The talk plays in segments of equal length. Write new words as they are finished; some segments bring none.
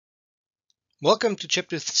Welcome to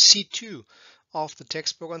chapter C2 of the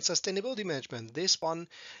textbook on sustainability management. This one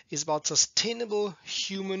is about sustainable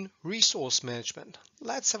human resource management.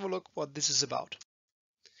 Let's have a look what this is about.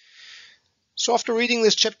 So after reading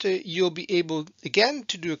this chapter, you'll be able again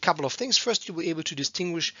to do a couple of things. First, you'll be able to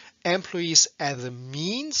distinguish employees as a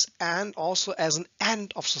means and also as an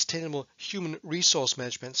end of sustainable human resource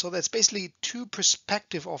management. So that's basically two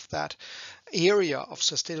perspectives of that area of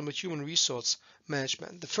sustainable human resource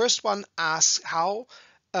management. The first one asks how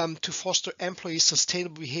to foster employees'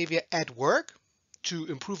 sustainable behavior at work to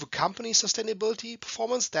improve a company's sustainability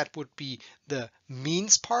performance. That would be the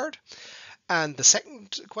means part. And the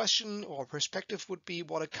second question or perspective would be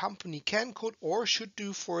what a company can, could, or should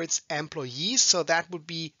do for its employees. So that would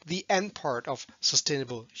be the end part of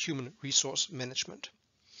sustainable human resource management.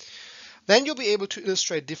 Then you'll be able to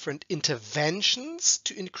illustrate different interventions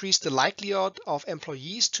to increase the likelihood of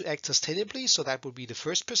employees to act sustainably. So that would be the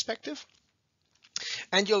first perspective.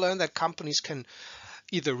 And you'll learn that companies can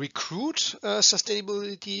either recruit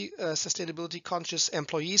sustainability conscious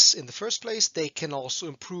employees in the first place. They can also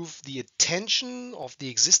improve the attention of the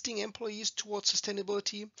existing employees towards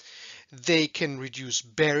sustainability. They can reduce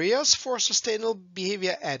barriers for sustainable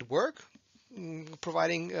behavior at work,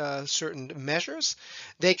 providing certain measures.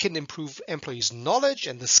 They can improve employees' knowledge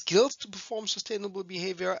and the skills to perform sustainable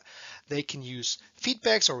behavior. They can use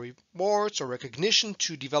feedbacks or rewards or recognition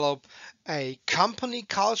to develop a company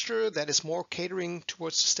culture that is more catering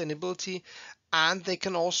towards sustainability. And they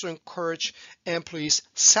can also encourage employees'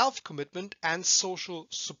 self-commitment and social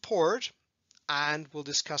support. And we'll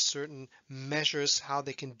discuss certain measures, how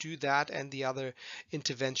they can do that, and the other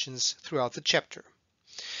interventions throughout the chapter.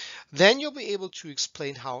 Then you'll be able to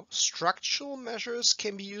explain how structural measures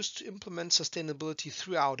can be used to implement sustainability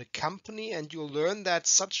throughout a company, and you'll learn that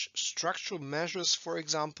such structural measures, for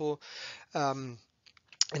example,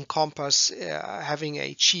 encompass having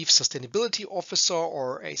a chief sustainability officer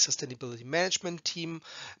or a sustainability management team,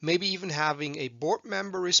 maybe even having a board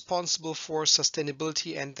member responsible for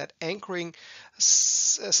sustainability, and that anchoring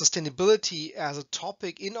sustainability as a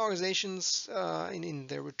topic in organizations, in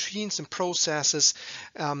their routines and processes,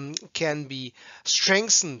 can be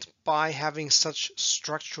strengthened by having such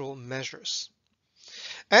structural measures.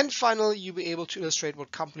 And finally, you'll be able to illustrate what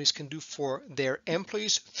companies can do for their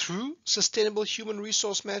employees through sustainable human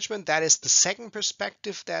resource management. That is the second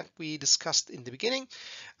perspective that we discussed in the beginning.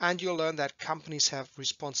 And you'll learn that companies have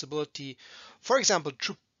responsibility, for example,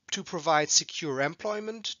 to provide secure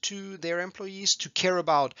employment to their employees, to care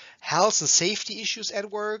about health and safety issues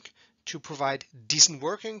at work, to provide decent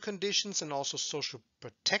working conditions and also social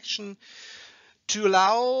protection, to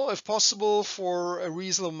allow, if possible, for a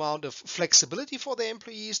reasonable amount of flexibility for their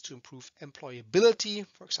employees, to improve employability,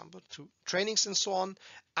 for example, through trainings and so on,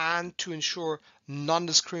 and to ensure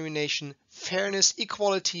non-discrimination, fairness,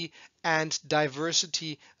 equality, and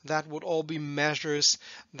diversity. That would all be measures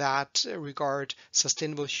that regard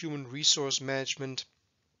sustainable human resource management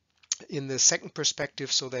in the second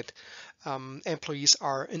perspective, so that employees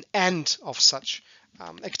are an end of such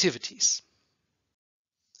activities.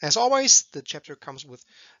 As always, the chapter comes with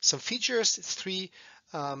some features. It's three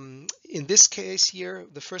in this case here.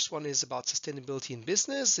 The first one is about sustainability in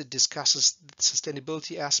business. It discusses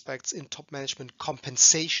sustainability aspects in top management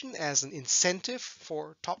compensation as an incentive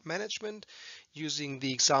for top management, using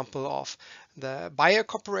the example of the Bayer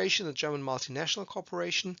Corporation, the German multinational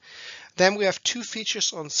corporation. Then we have two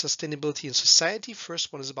features on sustainability in society.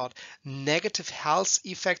 First one is about negative health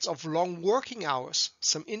effects of long working hours.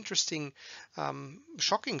 Some interesting,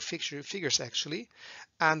 shocking figures actually.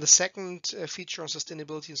 And the second feature on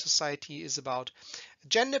sustainability in society is about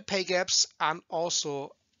gender pay gaps and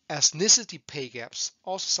also ethnicity pay gaps.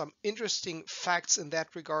 Also some interesting facts in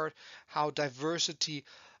that regard, how diversity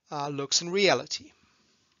looks in reality.